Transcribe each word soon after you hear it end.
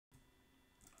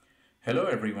Hello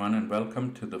everyone and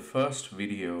welcome to the first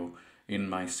video in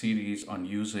my series on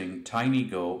using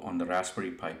TinyGo on the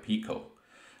Raspberry Pi Pico.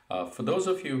 For those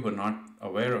of you who are not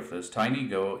aware of this,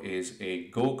 TinyGo is a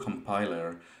Go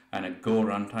compiler and a Go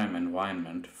runtime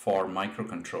environment for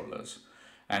microcontrollers.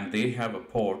 And they have a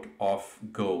port of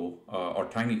Go or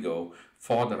TinyGo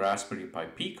for the Raspberry Pi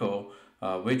Pico,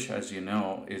 which, as you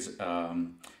know,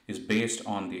 is based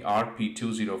on the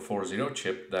RP2040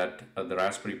 chip that the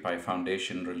Raspberry Pi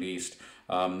Foundation released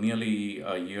nearly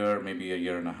a year, maybe a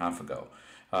year and a half ago.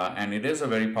 And it is a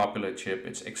very popular chip.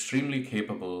 It's extremely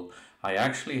capable. I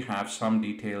actually have some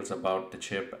details about the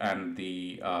chip and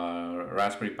the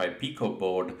Raspberry Pi Pico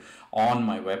board on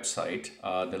my website.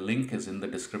 The link is in the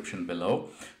description below.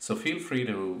 So feel free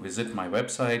to visit my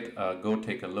website, go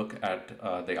take a look at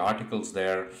the articles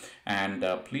there, and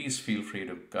please feel free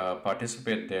to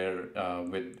participate there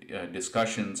with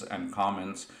discussions and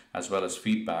comments as well as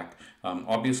feedback.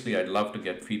 Obviously, I'd love to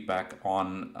get feedback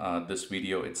on this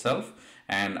video itself,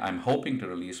 and I'm hoping to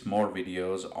release more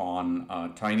videos on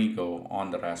TinyGo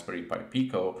on the Raspberry Pi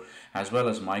Pico as well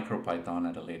as MicroPython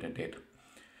at a later date.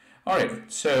 All right,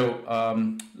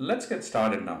 so let's get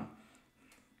started now.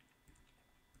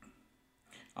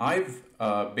 I've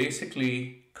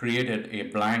basically created a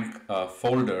blank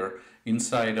folder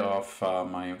inside of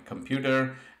my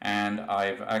computer, and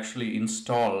I've actually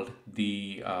installed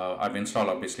I've installed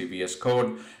obviously VS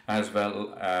Code as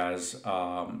well as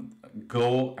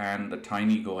Go and the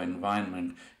TinyGo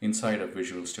environment inside of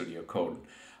Visual Studio Code.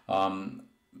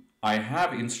 I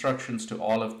have instructions to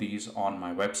all of these on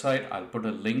my website. I'll put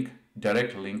a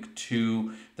direct link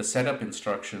to the setup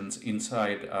instructions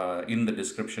inside in the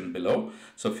description below.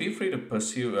 So feel free to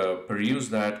peruse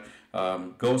that.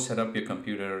 Go set up your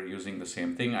computer using the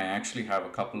same thing. I actually have a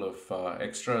couple of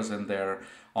extras in there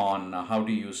on how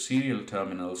to use serial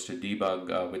terminals to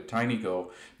debug with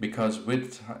TinyGo, because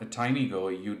with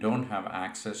TinyGo you don't have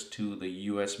access to the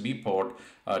USB port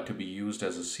to be used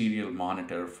as a serial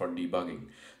monitor for debugging.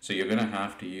 So you're going to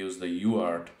have to use the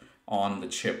UART on the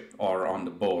chip or on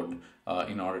the board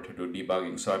in order to do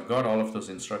debugging. So I've got all of those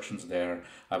instructions there.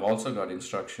 I've also got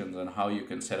instructions on how you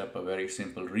can set up a very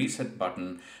simple reset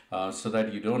button so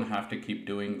that you don't have to keep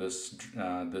doing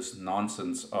this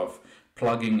nonsense of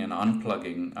plugging and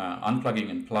unplugging, unplugging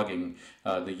and plugging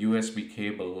the USB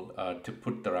cable to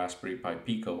put the Raspberry Pi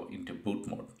Pico into boot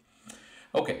mode.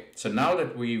 Okay, so now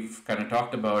that we've kind of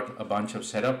talked about a bunch of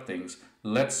setup things,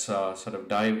 let's sort of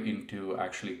dive into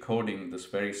actually coding this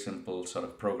very simple sort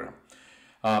of program.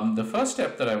 The first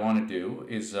step that I want to do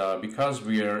is because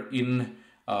we're in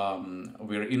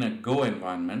a Go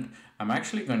environment, I'm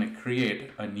actually going to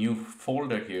create a new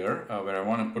folder here where I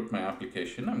want to put my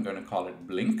application. I'm going to call it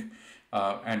Blink,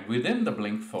 and within the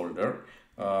Blink folder,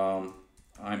 I'm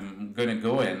going to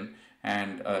go in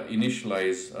and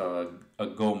initialize a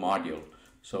Go module.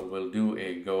 So we'll do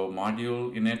a Go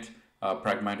module init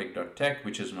pragmatic.tech,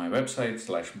 which is my website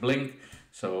 /blink.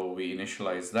 So we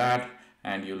initialize that,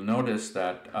 and you'll notice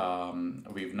that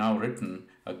we've now written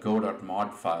a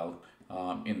go.mod file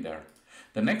in there.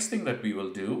 The next thing that we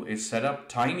will do is set up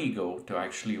TinyGo to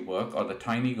actually work, or the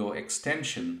TinyGo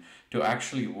extension to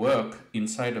actually work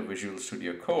inside of Visual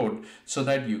Studio Code, so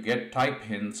that you get type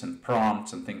hints and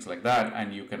prompts and things like that,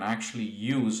 and you can actually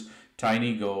use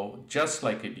TinyGo just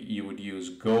like you would use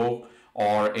Go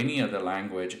or any other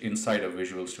language inside of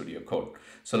Visual Studio Code.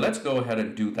 So let's go ahead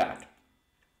and do that.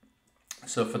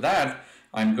 So for that,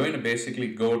 I'm going to basically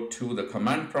go to the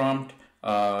command prompt,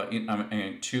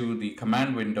 to the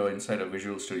command window inside of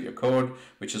Visual Studio Code,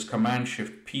 which is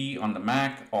Command-Shift-P on the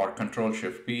Mac or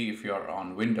Control-Shift-P if you're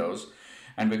on Windows.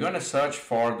 And we're going to search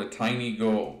for the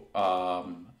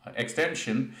TinyGo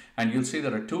extension, and you'll see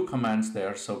there are two commands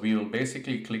there. So we will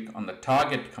basically click on the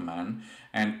target command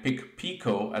and pick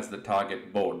Pico as the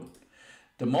target board.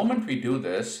 The moment we do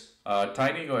this,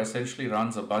 TinyGo essentially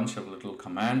runs a bunch of little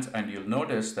commands, and you'll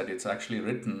notice that it's actually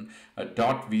written a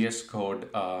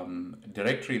 .vscode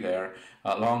directory there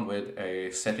along with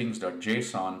a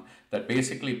settings.json that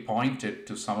basically pointed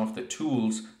to some of the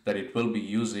tools that it will be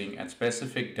using and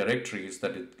specific directories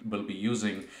that it will be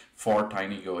using for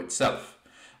TinyGo itself.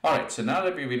 All right, so now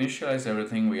that we've initialized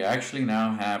everything, we actually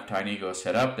now have TinyGo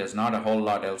set up. There's not a whole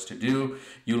lot else to do.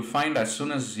 You'll find as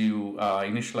soon as you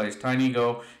initialize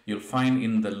TinyGo, you'll find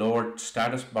in the lower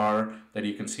status bar that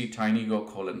you can see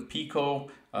TinyGo Pico.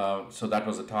 So that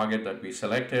was the target that we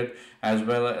selected, as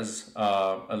well as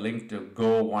a link to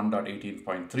Go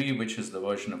 1.18.3, which is the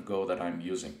version of Go that I'm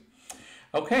using.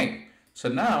 Okay, so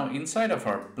now inside of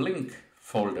our Blink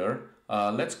folder,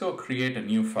 let's go create a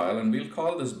new file, and we'll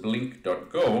call this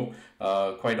blink.go,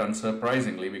 quite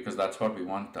unsurprisingly, because that's what we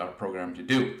want our program to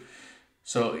do.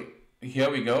 So here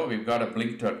we go. We've got a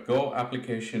blink.go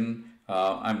application.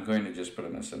 I'm going to just put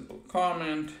in a simple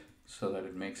comment so that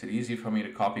it makes it easy for me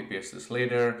to copy paste this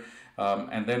later.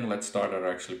 And then let's start our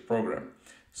actual program.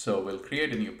 So we'll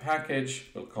create a new package.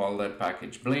 We'll call that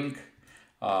package blink.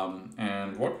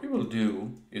 And what we will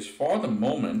do is, for the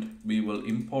moment, we will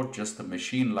import just the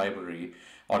machine library,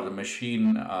 or the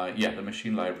machine, the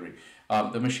machine library.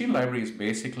 The machine library is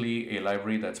basically a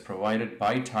library that's provided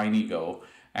by TinyGo,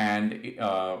 and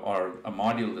or a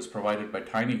module that's provided by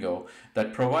TinyGo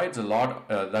that provides a lot.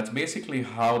 That's basically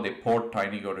how they port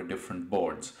TinyGo to different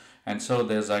boards. And so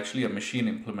there's actually a machine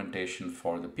implementation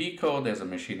for the Pico, there's a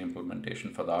machine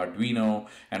implementation for the Arduino,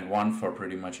 and one for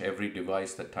pretty much every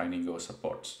device that TinyGo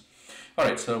supports. All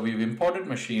right, so we've imported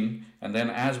machine, and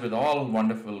then, as with all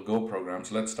wonderful Go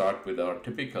programs, let's start with our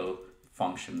typical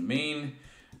function main.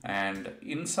 And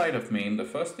inside of main, the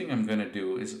first thing I'm going to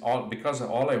do is, because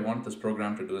all I want this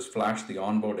program to do is flash the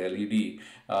onboard LED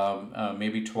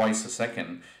maybe twice a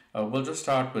second, we'll just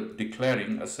start with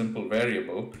declaring a simple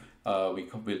variable.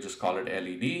 We'll just call it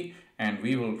LED, and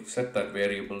we will set that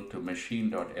variable to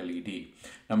machine.led.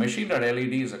 Now,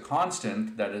 machine.led is a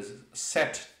constant that is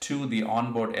set to the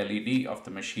onboard LED of the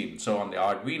machine. So on the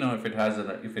Arduino, if it has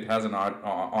an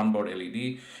onboard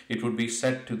LED, it would be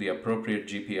set to the appropriate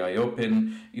GPIO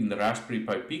pin. In the Raspberry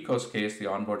Pi Pico's case, the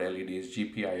onboard LED is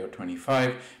GPIO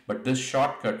 25, but this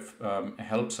shortcut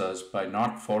helps us by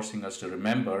not forcing us to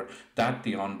remember that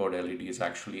the onboard LED is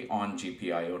actually on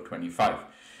GPIO 25.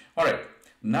 All right,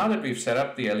 now that we've set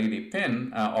up the LED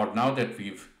pin, or now that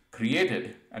we've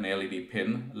created an LED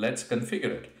pin, let's configure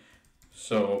it.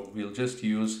 So we'll just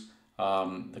use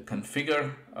the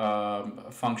configure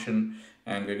function,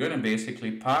 and we're going to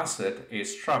basically pass it a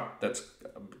struct that's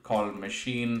called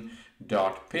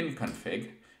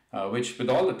machine.pinconfig, which, with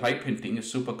all the type hinting, is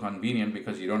super convenient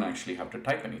because you don't actually have to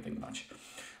type anything much.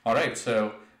 All right,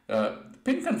 so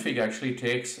pin config actually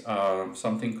takes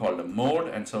something called a mode,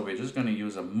 and so we're just going to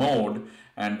use a mode,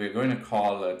 and we're going to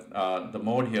call it the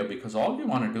mode here, because all we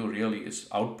want to do really is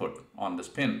output on this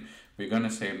pin. We're going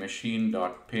to say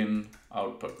machine.pin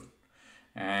output,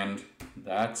 and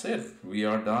that's it. We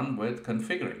are done with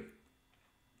configuring.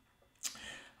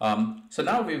 So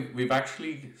now we've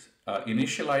actually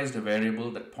initialized a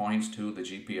variable that points to the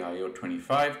GPIO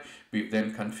 25. We've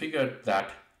then configured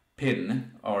that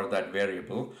pin, or that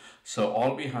variable. So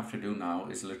all we have to do now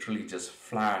is literally just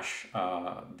flash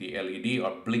the LED,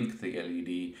 or blink the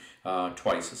LED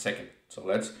twice a second.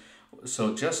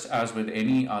 So just as with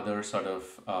any other sort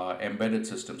of embedded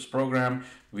systems program,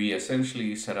 we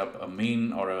essentially set up a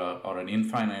main or an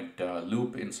infinite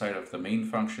loop inside of the main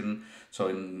function. So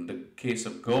in the case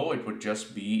of Go, it would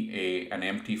just be an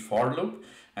empty for loop,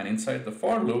 and inside the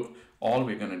for loop, all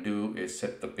we're going to do is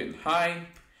set the pin high,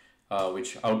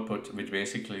 which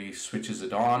basically switches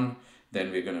it on. Then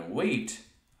we're going to wait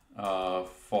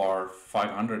for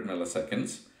 500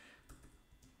 milliseconds.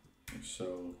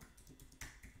 So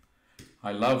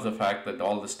I love the fact that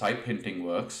all this type hinting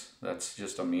works. That's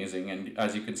just amazing. And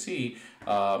as you can see,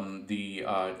 the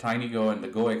TinyGo and the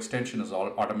Go extension has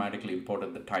all automatically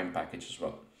imported the time package as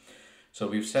well. So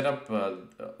we've set up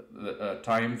the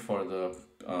time for the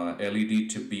LED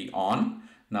to be on.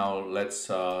 Now let's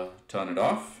turn it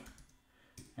off.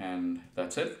 And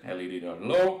that's it,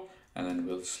 LED.low, and then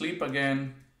we'll sleep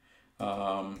again,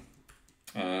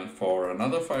 and for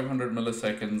another 500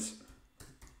 milliseconds,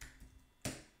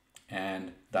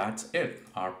 and that's it.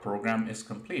 Our program is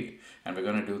complete, and we're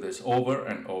going to do this over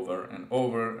and over and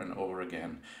over and over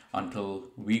again until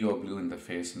we go blue in the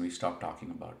face and we stop talking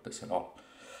about this at all.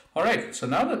 All right, so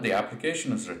now that the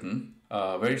application is written,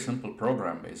 a very simple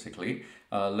program basically,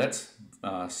 let's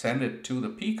send it to the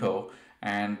Pico,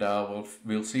 and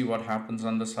we'll see what happens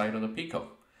on the side of the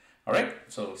Pico. All right,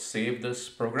 so save this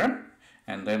program,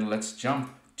 and then let's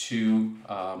jump to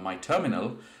my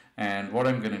terminal. And what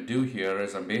I'm going to do here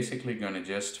is I'm basically going to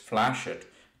just flash it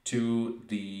to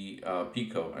the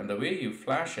Pico. And the way you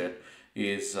flash it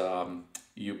is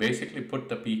you basically put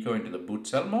the Pico into the boot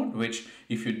cell mode, which,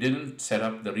 if you didn't set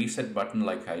up the reset button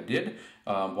like I did,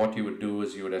 what you would do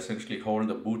is you would essentially hold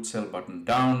the boot cell button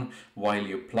down while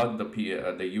you plug the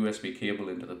USB cable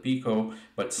into the Pico.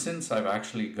 But since I've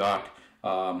actually got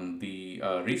the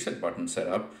reset button set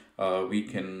up, we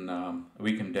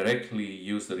can directly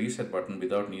use the reset button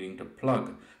without needing to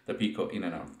plug the Pico in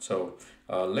and out. So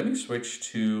let me switch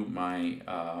to my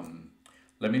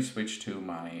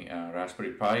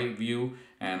Raspberry Pi view,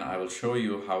 and I will show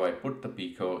you how I put the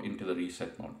Pico into the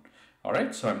reset mode. All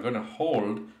right, so I'm going to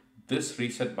hold this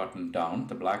reset button down,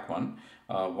 the black one,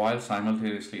 while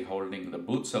simultaneously holding the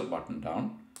boot cell button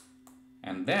down.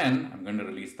 And then I'm going to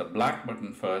release the black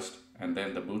button first and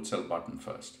then the boot cell button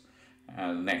first.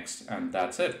 Next, and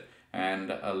that's it. And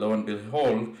lo and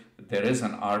behold, there is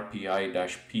an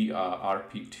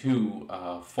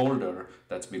RPI-RP2 folder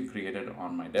that's been created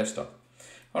on my desktop.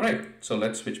 All right, so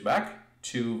let's switch back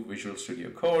to Visual Studio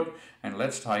Code and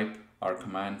let's type our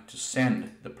command to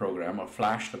send the program or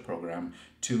flash the program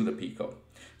to the Pico.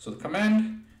 So the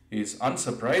command is,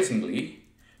 unsurprisingly,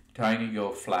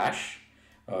 TinyGo flash.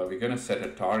 We're going to set a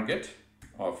target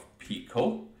of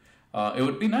Pico. It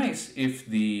would be nice if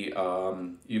the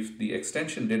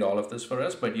extension did all of this for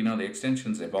us, but you know the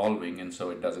extension's evolving and so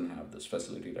it doesn't have this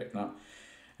facility right now.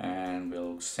 And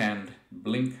we'll send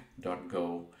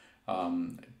blink.go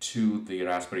to the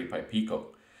Raspberry Pi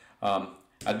Pico.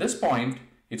 At this point,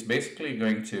 it's basically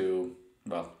going to,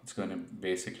 well, it's going to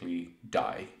basically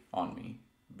die on me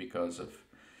because of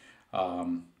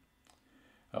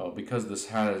because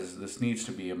this needs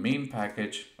to be a main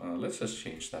package. Let's just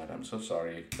change that. I'm so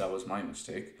sorry, that was my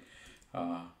mistake.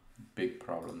 Big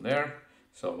problem there.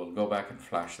 So we'll go back and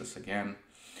flash this again,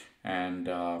 and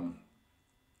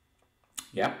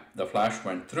yeah, the flash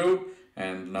went through.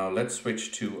 And now let's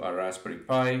switch to our Raspberry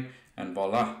Pi, and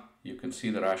voila, you can see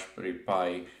the Raspberry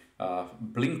Pi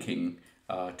blinking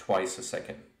twice a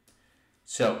second.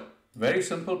 So very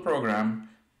simple program.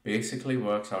 Basically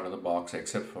works out of the box,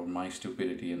 except for my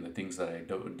stupidity and the things that I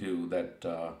do that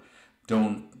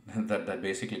that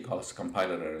basically cause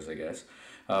compiler errors, I guess.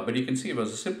 But you can see it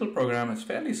was a simple program. It's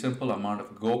fairly simple amount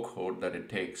of Go code that it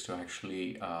takes to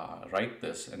actually write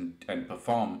this and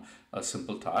perform a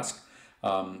simple task.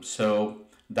 So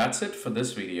that's it for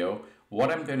this video.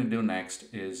 What I'm going to do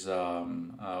next is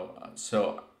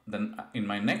so then in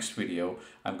my next video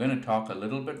I'm going to talk a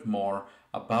little bit more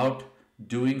about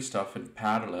doing stuff in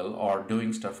parallel or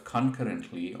doing stuff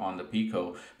concurrently on the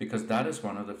Pico, because that is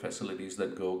one of the facilities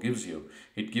that Go gives you.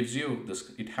 It gives you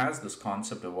this, it has this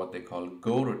concept of what they call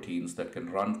Go routines that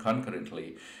can run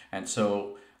concurrently. And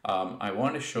so I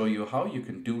want to show you how you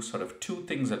can do sort of two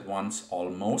things at once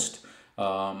almost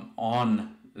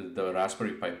on the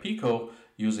Raspberry Pi Pico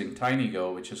using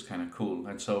TinyGo, which is kind of cool.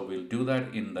 And so we'll do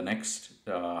that in the next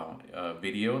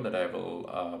video that I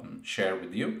will share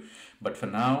with you. But for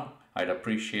now, I'd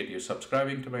appreciate you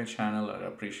subscribing to my channel. I'd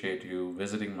appreciate you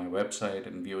visiting my website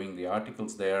and viewing the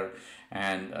articles there,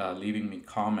 and leaving me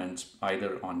comments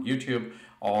either on YouTube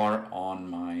or on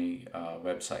my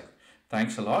website.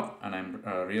 Thanks a lot, and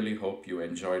I really hope you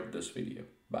enjoyed this video.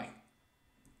 Bye.